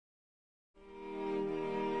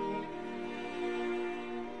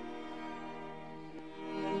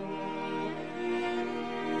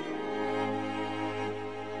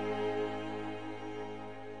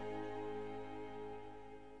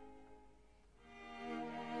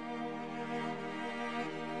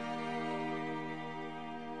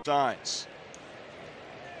Signs.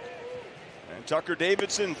 And Tucker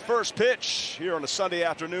Davidson, first pitch here on a Sunday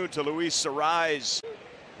afternoon to Luis Sarais,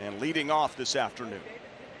 and leading off this afternoon.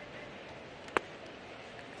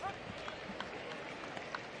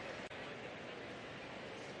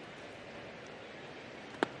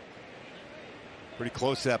 Pretty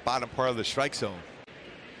close to that bottom part of the strike zone.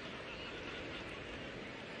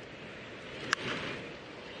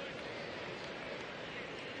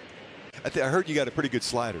 I heard you got a pretty good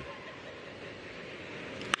slider.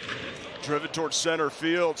 Driven towards center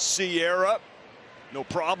field. Sierra, no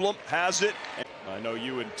problem, has it. I know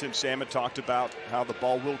you and Tim Salmon talked about how the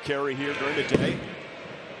ball will carry here during the day.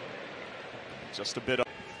 Just a bit of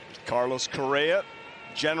Carlos Correa,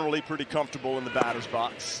 generally pretty comfortable in the batter's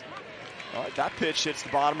box. All right, that pitch hits the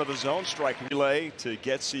bottom of the zone. Strike relay to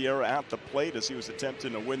get Sierra at the plate as he was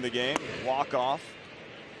attempting to win the game. Walk off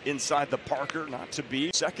inside the Parker, not to be.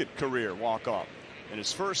 Second career walk off, and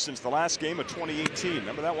his first since the last game of 2018.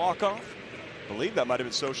 Remember that walk off? I believe that might have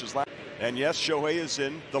been Socha's last. And yes, Shohei is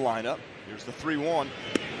in the lineup. Here's the 3-1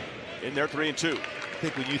 in there, 3-2. I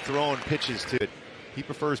think when you throw in pitches to it, he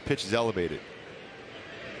prefers pitches elevated.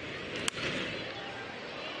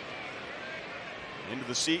 Into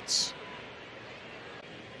the seats.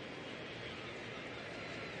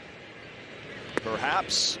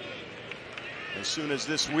 Perhaps as soon as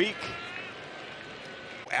this week.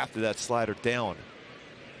 After that slider down.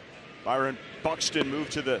 Byron Buxton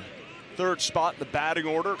moved to the third spot in the batting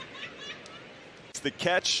order. It's the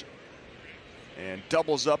catch and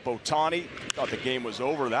doubles up Ohtani. Thought the game was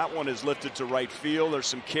over. That one is lifted to right field. There's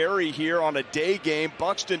some carry here on a day game.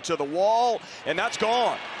 Buxton to the wall, and that's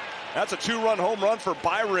gone. That's a 2-run home run for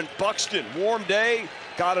Byron Buxton. Warm day,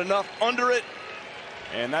 got enough under it,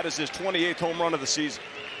 and that is his 28th home run of the season.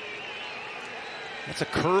 That's a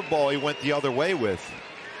curveball he went the other way with.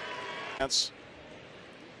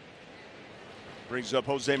 Brings up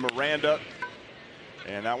Jose Miranda,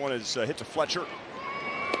 and that one is hit to Fletcher.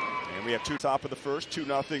 And we have two top of the first,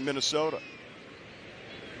 2-0 Minnesota.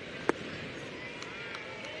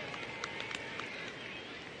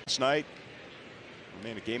 Last night,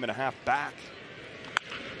 remain a game and a half back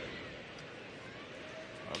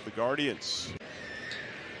of the Guardians.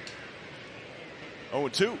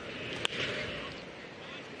 0-2.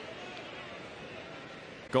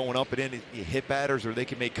 Going up and in, you hit batters, or they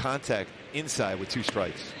can make contact inside with 2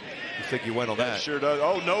 strikes. Looks like you went on that. Sure does.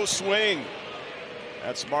 Oh, no swing.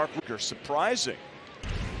 That's Mark Rucker. Surprising.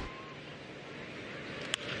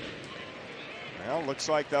 Well, looks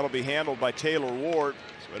like that'll be handled by Taylor Ward,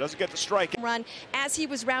 so he doesn't get the strike. Run. As he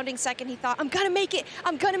was rounding second, he thought, I'm going to make it.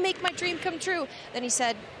 I'm going to make my dream come true. Then he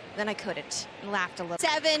said, then I couldn't, and laughed a little.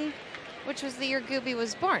 7, which was the year Gooby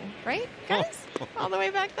was born, right, guys? All the way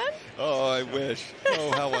back then? Oh, I wish.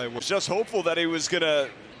 Oh, how I wish. Just hopeful that he was going to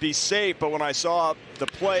be safe, but when I saw the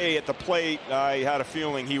play at the plate, I had a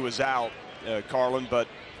feeling he was out, Carlin. But,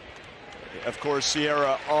 of course,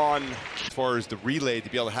 Sierra on. As far as the relay to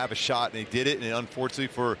be able to have a shot, and they did it, and unfortunately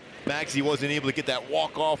for Max, he wasn't able to get that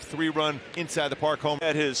walk-off 3-run inside the park home.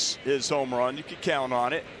 At his home run, you could count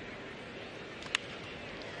on it.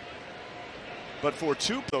 But for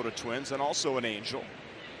 2 Minnesota Twins and also an Angel.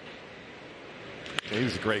 He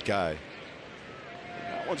was a great guy.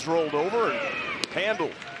 That one's rolled over and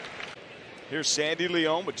handled. Here's Sandy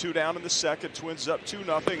Leon with 2 down in the second. Twins up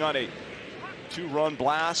 2-0 on a 2-run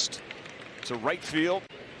blast to right field.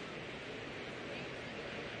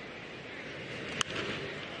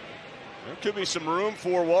 There could be some room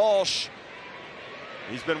for Walsh.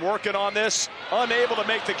 He's been working on this, unable to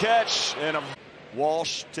make the catch, and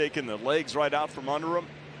Walsh taking the legs right out from under him.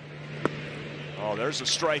 Oh, there's a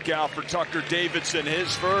strikeout for Tucker Davidson,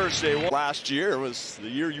 his first. Last year was the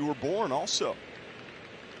year you were born also.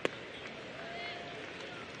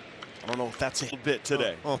 I don't know if that's a little bit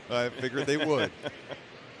today. Oh, I figured they would.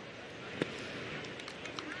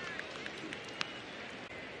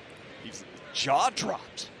 He's jaw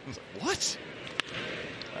dropped. He's like, what?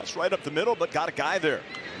 That's right up the middle, but got a guy there.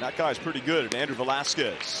 And that guy's pretty good, Andrew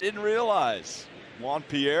Velasquez. Didn't realize. Juan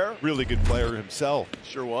Pierre. Really good player himself.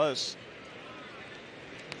 Sure was.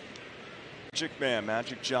 Magic Man,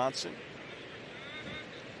 Magic Johnson.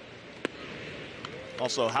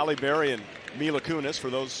 Also, Halle Berry and Mila Kunis for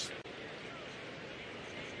those.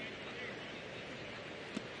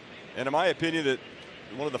 And in my opinion, that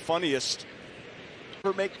one of the funniest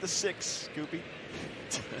ever make the 6, Goopy.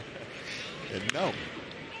 And no.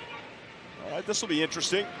 All right, this will be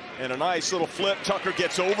interesting. And a nice little flip. Tucker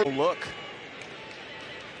gets over. Look.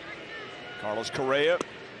 Carlos Correa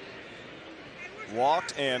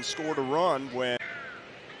walked and scored a run when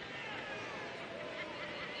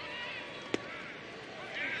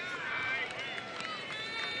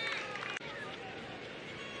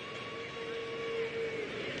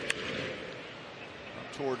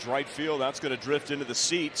towards right field. That's going to drift into the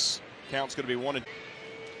seats. Count's going to be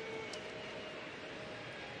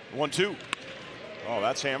 1-2. Oh,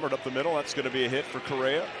 that's hammered up the middle. That's going to be a hit for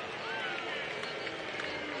Correa.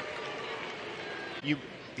 He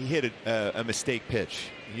hit a mistake pitch.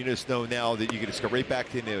 You just know now that you can just go right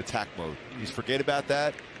back into attack mode. You just forget about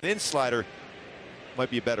that. Then slider might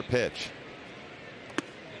be a better pitch.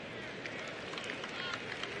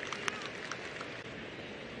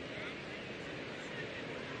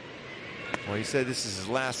 Well, he said this is his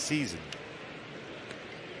last season.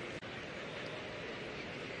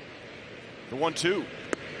 The 1-2.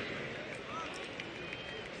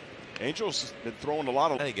 Angels been throwing a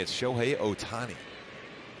lot of. I think it's Shohei Ohtani.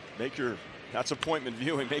 That's appointment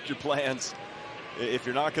viewing. Make your plans. If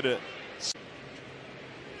you're not going to.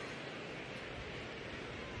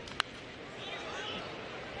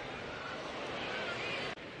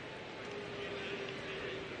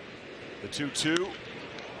 The 2-2.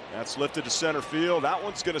 That's lifted to center field. That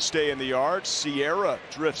one's going to stay in the yard. Sierra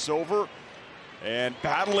drifts over and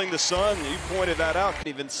battling the sun. You pointed that out. Didn't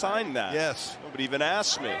even sign that. Yes. Nobody even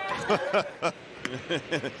asked me.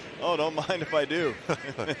 Oh, don't mind if I do.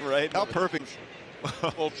 Right? How perfect.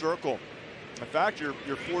 Full circle. In fact, your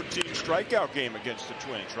 14 strikeout game against the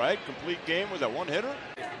Twins, right? Complete game with that one hitter.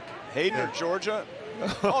 Hayden or Georgia.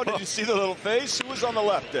 Oh, did you see the little face? Who was on the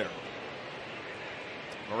left there?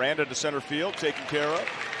 Miranda to center field, taken care of.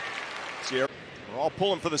 Sierra. We're all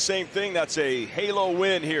pulling for the same thing. That's a halo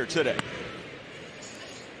win here today.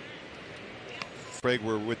 Craig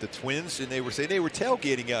were with the Twins, and they were saying they were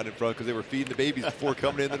tailgating out in front because they were feeding the babies before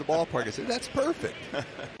coming into the ballpark. I said, that's perfect. Hall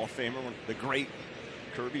of Famer, the great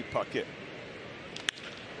Kirby Puckett.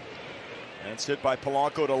 And it's hit by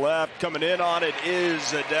Polanco to left. Coming in on it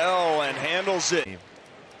is Adele and handles it.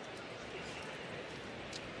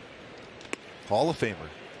 Hall of Famer,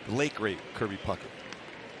 the late great Kirby Puckett.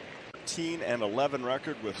 13-11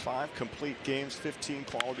 record with 5 complete games, 15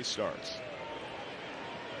 quality starts.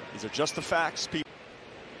 These are just the facts, people.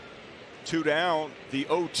 2 down, the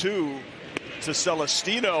 0-2 to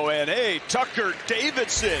Celestino, and hey, Tucker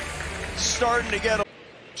Davidson starting to get a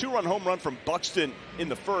 2-run home run from Buxton in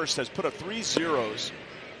the first, has put up 3 zeros.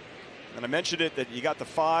 And I mentioned it that you got the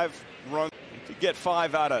 5 run to get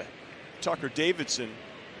 5 out of Tucker Davidson.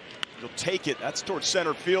 He'll take it. That's towards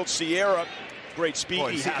center field. Sierra, great speed.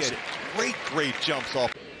 Boy, he has it. Great jumps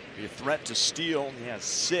off. Be a threat to steal. He has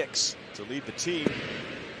 6 to lead the team.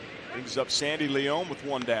 Brings up Sandy Leon with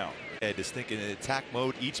 1 down. Ed is thinking in attack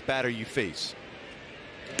mode each batter you face.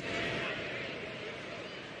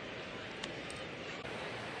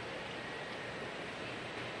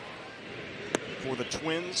 For the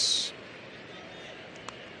Twins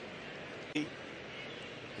in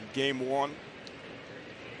game 1.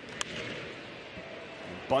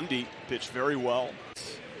 Bundy pitched very well.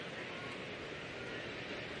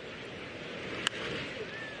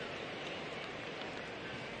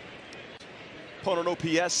 Opponent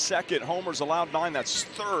OPS second, homers allowed 9, that's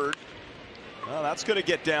third. Well, that's going to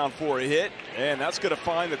get down for a hit, and that's going to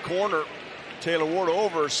find the corner. Taylor Ward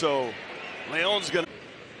over, so Leon's going to.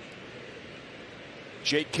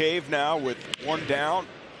 Jake Cave now with 1 down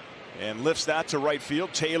and lifts that to right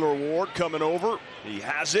field. Taylor Ward coming over. He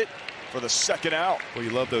has it for the 2nd out. Well, you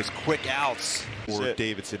love those quick outs for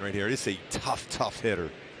Davidson right here. It's a tough hitter.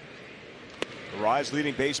 The Rise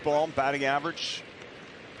leading baseball batting average.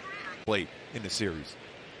 Late in the series.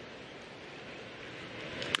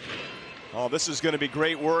 Oh, this is going to be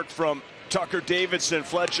great work from Tucker Davidson.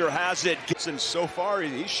 Fletcher has it. And so far,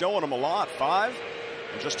 he's showing them a lot. 5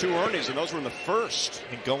 and just 2 earnings, and those were in the first.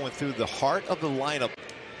 And going through the heart of the lineup.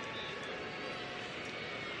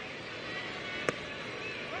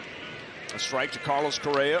 A strike to Carlos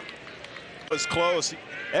Correa. It was close.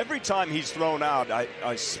 Every time he's thrown out,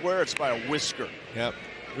 I swear it's by a whisker. Yep,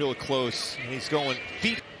 real close. He's going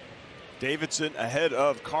feet. Davidson ahead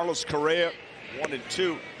of Carlos Correa, 1 and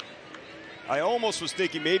 2. I almost was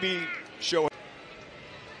thinking maybe show.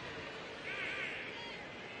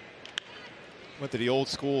 Went to the old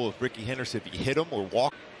school of Ricky Henderson. If you hit him or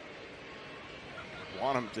walk.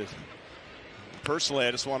 Want him to. Personally,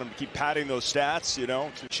 I just want him to keep padding those stats, you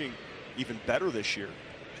know, pitching even better this year.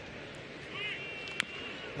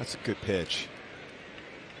 That's a good pitch.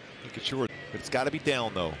 Look at your, but it's got to be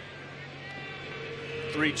down though.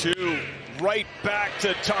 3-2, right back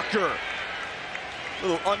to Tucker. A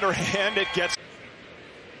little underhand, it gets.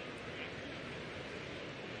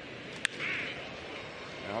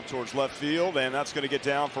 Now towards left field, and that's going to get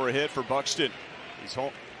down for a hit for Buxton. He's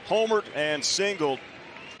homered and singled.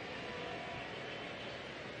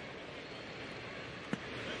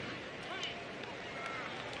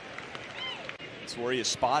 It's where you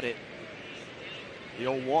spot it. The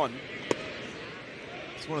 0-1.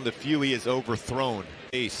 It's one of the few he has overthrown.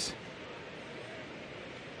 Ace.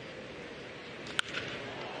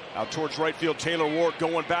 Out towards right field, Taylor Ward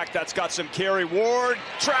going back. That's got some carry. Ward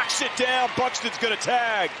tracks it down. Buxton's going to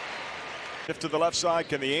tag. To the left side,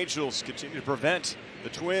 can the Angels continue to prevent the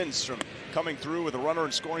Twins from coming through with a runner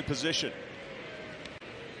in scoring position?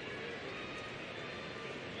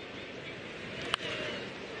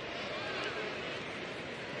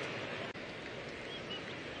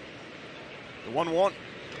 The 1-1.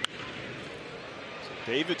 So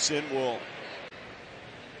Davidson will.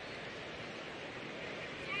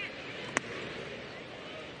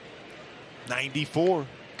 '94.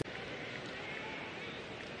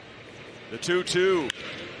 The 2-2.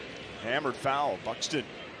 Hammered foul. Buxton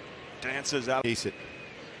dances out. Ace it.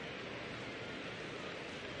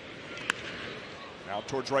 Out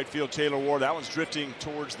towards right field, Taylor Ward. That one's drifting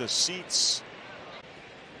towards the seats.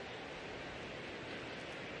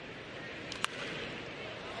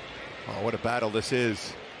 Oh, what a battle this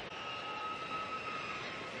is.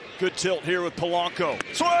 Good tilt here with Polanco.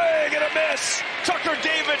 Swing and a miss. Tucker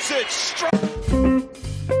Davidson.